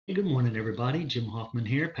Hey, good morning, everybody. Jim Hoffman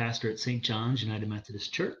here, pastor at St. John's United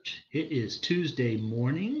Methodist Church. It is Tuesday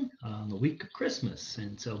morning on the week of Christmas,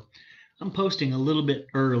 and so I'm posting a little bit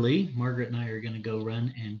early. Margaret and I are going to go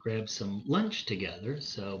run and grab some lunch together.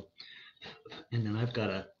 And then I've got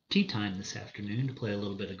a tea time this afternoon to play a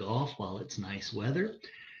little bit of golf while it's nice weather.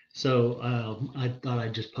 So I thought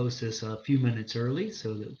I'd just post this a few minutes early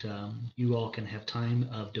so that you all can have time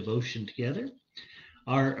of devotion together.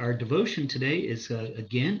 Our devotion today is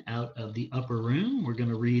again out of the upper room. We're going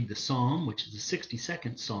to read the psalm, which is the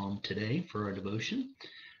 62nd psalm today for our devotion.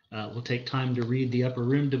 We'll take time to read the upper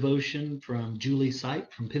room devotion from Julie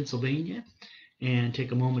Sipe from Pennsylvania and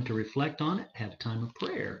take a moment to reflect on it, have a time of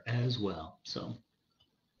prayer as well. So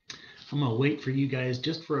I'm going to wait for you guys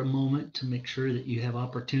just for a moment to make sure that you have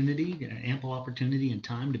opportunity, ample opportunity and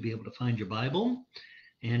time to be able to find your Bible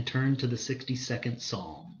and turn to the 62nd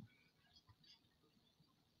psalm.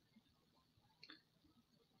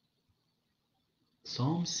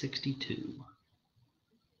 Psalm 62.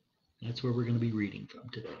 That's where we're going to be reading from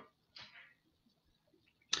today.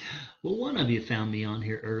 Well, one of you found me on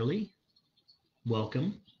here early.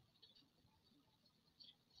 Welcome.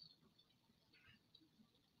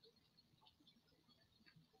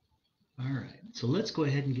 All right, so let's go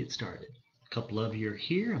ahead and get started. A couple of you are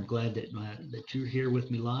here. I'm glad that you're here with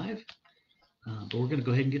me live. But we're going to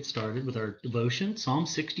go ahead and get started with our devotion. Psalm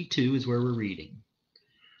 62 is where we're reading.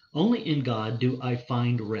 Only in God do I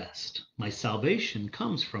find rest. My salvation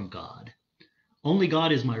comes from God. Only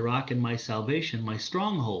God is my rock and my salvation, my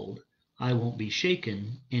stronghold. I won't be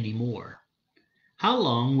shaken anymore. How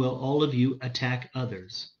long will all of you attack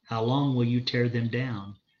others? How long will you tear them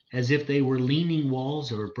down, as if they were leaning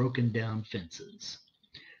walls or broken down fences?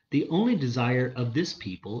 The only desire of this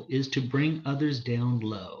people is to bring others down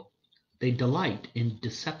low. They delight in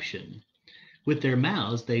deception. With their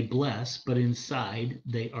mouths they bless, but inside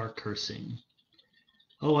they are cursing.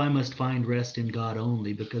 Oh, I must find rest in God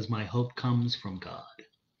only, because my hope comes from God.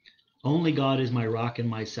 Only God is my rock and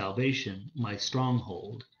my salvation, my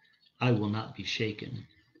stronghold. I will not be shaken.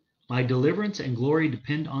 My deliverance and glory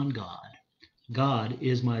depend on God. God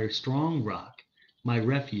is my strong rock. My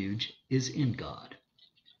refuge is in God.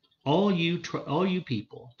 All you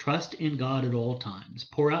people, trust in God at all times.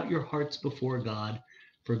 Pour out your hearts before God,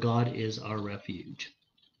 for God is our refuge.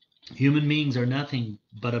 Human beings are nothing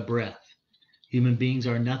but a breath. Human beings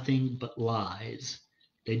are nothing but lies.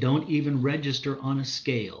 They don't even register on a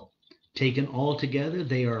scale. Taken all together,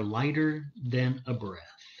 they are lighter than a breath.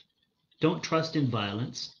 Don't trust in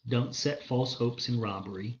violence. Don't set false hopes in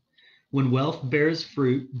robbery. When wealth bears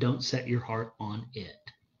fruit, don't set your heart on it.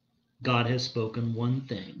 God has spoken one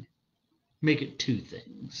thing. Make it two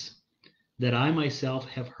things. That I myself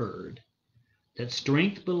have heard. That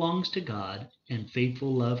strength belongs to God, and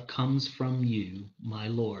faithful love comes from you, my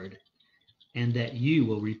Lord, and that you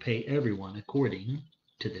will repay everyone according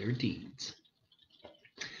to their deeds.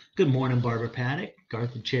 Good morning, Barbara Paddock,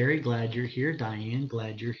 Garth Cherry, glad you're here. Diane,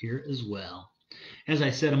 glad you're here as well. As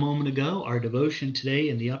I said a moment ago, our devotion today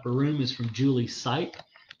in the upper room is from Julie Sipe.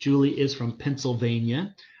 Julie is from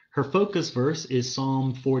Pennsylvania. Her focus verse is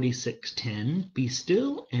Psalm 46:10. Be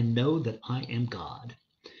still and know that I am God.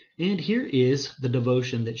 And here is the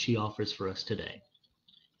devotion that she offers for us today.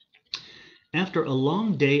 After a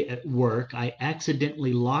long day at work, I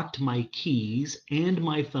accidentally locked my keys and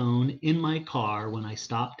my phone in my car when I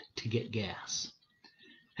stopped to get gas.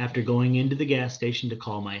 After going into the gas station to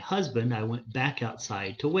call my husband, I went back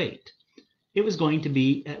outside to wait. It was going to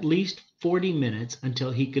be at least 40 minutes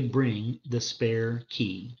until he could bring the spare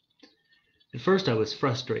key. At first I was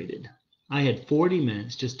frustrated. I had 40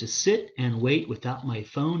 minutes just to sit and wait without my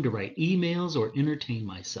phone to write emails or entertain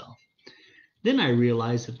myself. Then I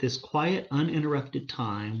realized that this quiet, uninterrupted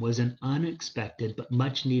time was an unexpected but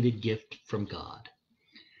much needed gift from God.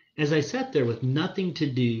 As I sat there with nothing to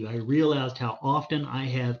do, I realized how often I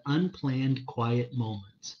have unplanned quiet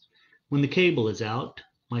moments. When the cable is out,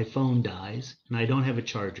 my phone dies, and I don't have a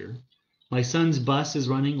charger. My son's bus is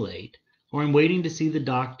running late, or I'm waiting to see the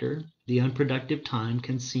doctor. The unproductive time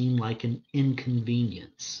can seem like an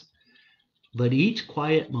inconvenience. But each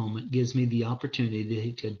quiet moment gives me the opportunity to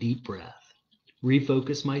take a deep breath,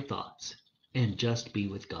 refocus my thoughts, and just be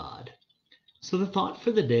with God. So the thought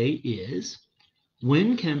for the day is,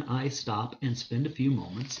 when can I stop and spend a few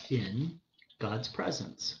moments in God's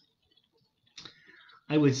presence?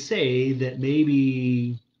 I would say that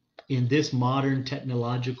maybe in this modern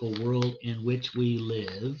technological world in which we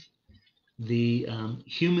live, the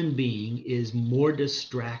human being is more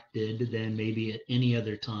distracted than maybe at any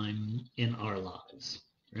other time in our lives,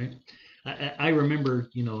 right? I remember,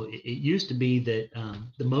 it used to be that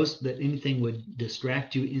the most that anything would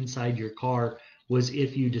distract you inside your car was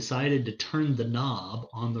if you decided to turn the knob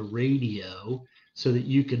on the radio so that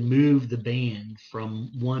you could move the band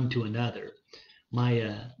from one to another. My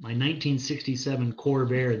 1967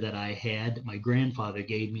 Corvair that I had, my grandfather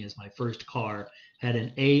gave me as my first car, had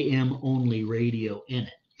an AM only radio in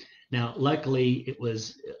it. Now, luckily,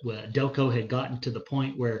 Delco had gotten to the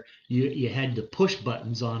point where you had the push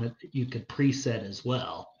buttons on it that you could preset as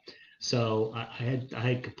well. So I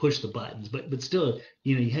had to push the buttons, but still,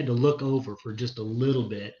 you had to look over for just a little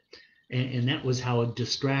bit, and that was how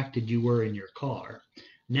distracted you were in your car.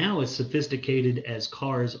 Now, as sophisticated as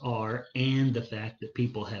cars are, and the fact that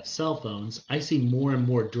people have cell phones, I see more and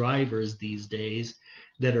more drivers these days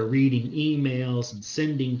that are reading emails and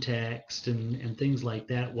sending text and things like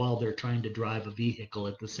that while they're trying to drive a vehicle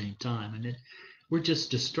at the same time. And we're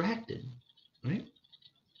just distracted, right?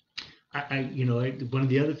 One of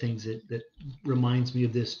the other things that reminds me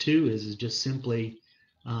of this too is just simply,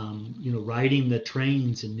 riding the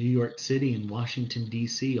trains in New York City and Washington,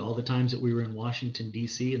 D.C., all the times that we were in Washington,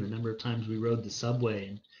 D.C., and the number of times we rode the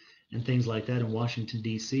subway and things like that in Washington,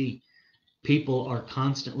 D.C. People are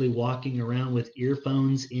constantly walking around with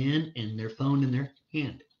earphones in and their phone in their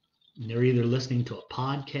hand. And they're either listening to a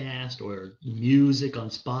podcast or music on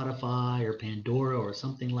Spotify or Pandora or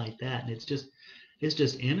something like that. And it's just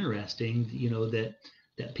interesting,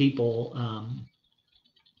 that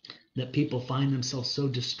people find themselves so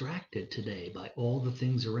distracted today by all the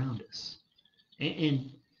things around us, and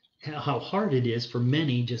how hard it is for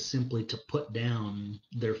many just simply to put down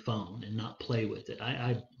their phone and not play with it.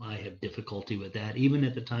 I have difficulty with that, even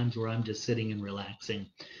at the times where I'm just sitting and relaxing.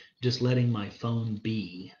 Just letting my phone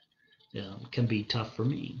be can be tough for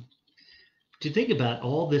me. To think about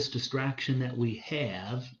all this distraction that we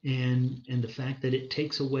have, and the fact that it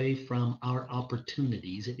takes away from our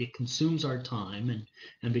opportunities, it consumes our time,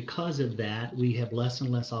 and because of that, we have less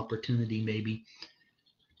and less opportunity maybe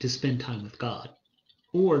to spend time with God.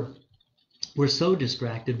 Or we're so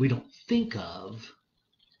distracted we don't think of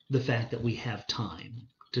the fact that we have time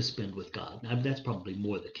to spend with God. Now, that's probably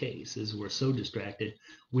more the case, is we're so distracted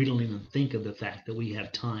we don't even think of the fact that we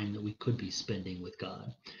have time that we could be spending with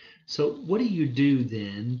God. So what do you do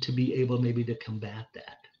then to be able maybe to combat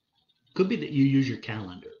that? Could be that you use your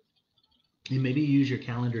calendar. And maybe you use your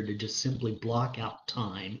calendar to just simply block out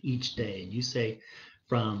time each day. And you say,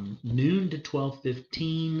 from noon to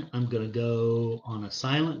 12:15, I'm going to go on a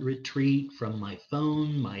silent retreat from my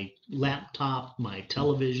phone, my laptop, my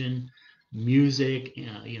television, music,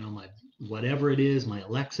 my whatever it is, my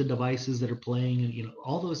Alexa devices that are playing,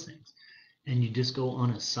 all those things. And you just go on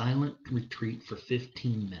a silent retreat for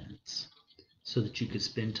 15 minutes so that you could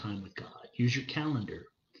spend time with God. Use your calendar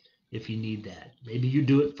if you need that. Maybe you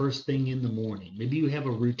do it first thing in the morning. Maybe you have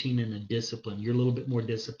a routine and a discipline. You're a little bit more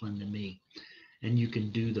disciplined than me, and you can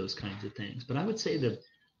do those kinds of things. But I would say that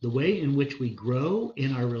the way in which we grow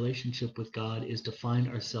in our relationship with God is to find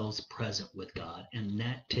ourselves present with God, and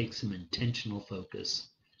that takes some intentional focus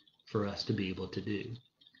for us to be able to do.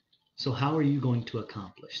 So how are you going to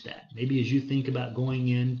accomplish that? Maybe as you think about going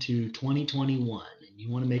into 2021 and you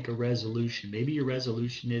want to make a resolution, maybe your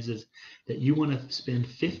resolution is that you want to spend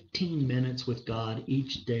 15 minutes with God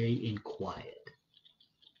each day in quiet.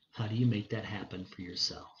 How do you make that happen for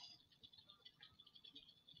yourself?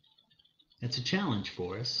 That's a challenge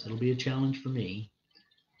for us. It'll be a challenge for me.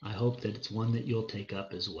 I hope that it's one that you'll take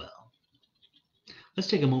up as well. Let's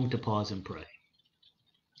take a moment to pause and pray.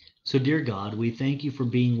 So, dear God, we thank you for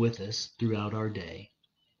being with us throughout our day.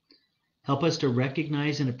 Help us to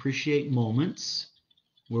recognize and appreciate moments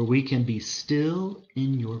where we can be still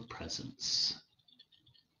in your presence.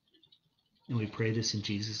 And we pray this in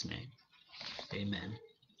Jesus' name. Amen.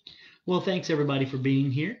 Well, thanks everybody for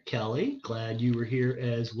being here. Kelly, glad you were here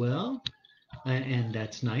as well. And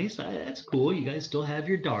that's nice. That's cool. You guys still have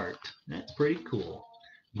your Dart. That's pretty cool.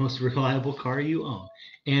 Most reliable car you own.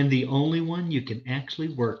 And the only one you can actually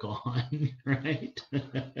work on, right?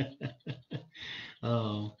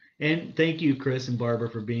 Oh, and thank you, Chris and Barbara,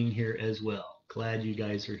 for being here as well. Glad you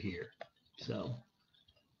guys are here. So,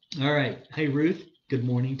 all right. Hey, Ruth, good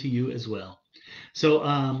morning to you as well. So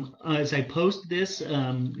as I post this,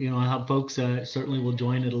 I hope folks certainly will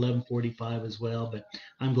join at 11:45 as well, but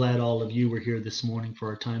I'm glad all of you were here this morning for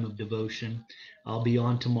our time of devotion. I'll be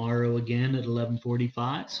on tomorrow again at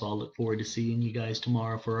 11:45, so I'll look forward to seeing you guys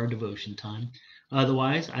tomorrow for our devotion time.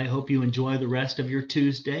 Otherwise, I hope you enjoy the rest of your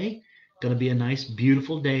Tuesday. Going to be a nice,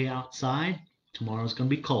 beautiful day outside. Tomorrow's going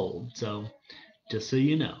to be cold, so just so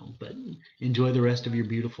you know, but enjoy the rest of your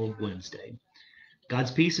beautiful Wednesday.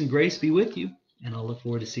 God's peace and grace be with you. and I'll look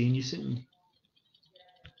forward to seeing you soon.